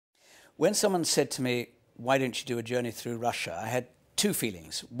When someone said to me, why don't you do a journey through Russia, I had two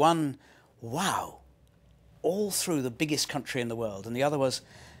feelings. One, wow, all through the biggest country in the world. And the other was,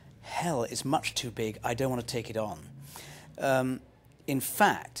 hell, it's much too big. I don't want to take it on. In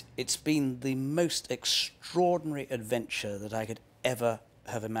fact, it's been the most extraordinary adventure that I could ever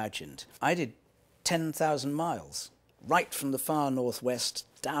have imagined. I did 10,000 miles, right from the far northwest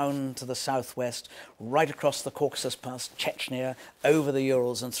down to the southwest, right across the Caucasus, past Chechnya, over the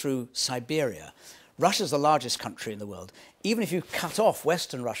Urals and through Siberia. Russia's the largest country in the world. Even if you cut off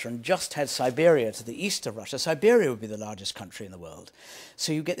Western Russia and just had Siberia to the east of Russia, Siberia would be the largest country in the world.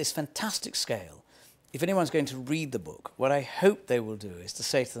 So you get this fantastic scale. If anyone's going to read the book, what I hope they will do is to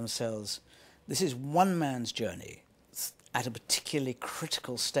say to themselves, this is one man's journey at a particularly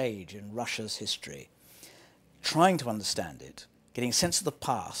critical stage in Russia's history, trying to understand it, getting a sense of the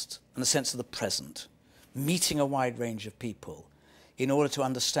past and a sense of the present, meeting a wide range of people in order to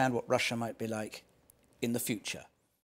understand what Russia might be like in the future.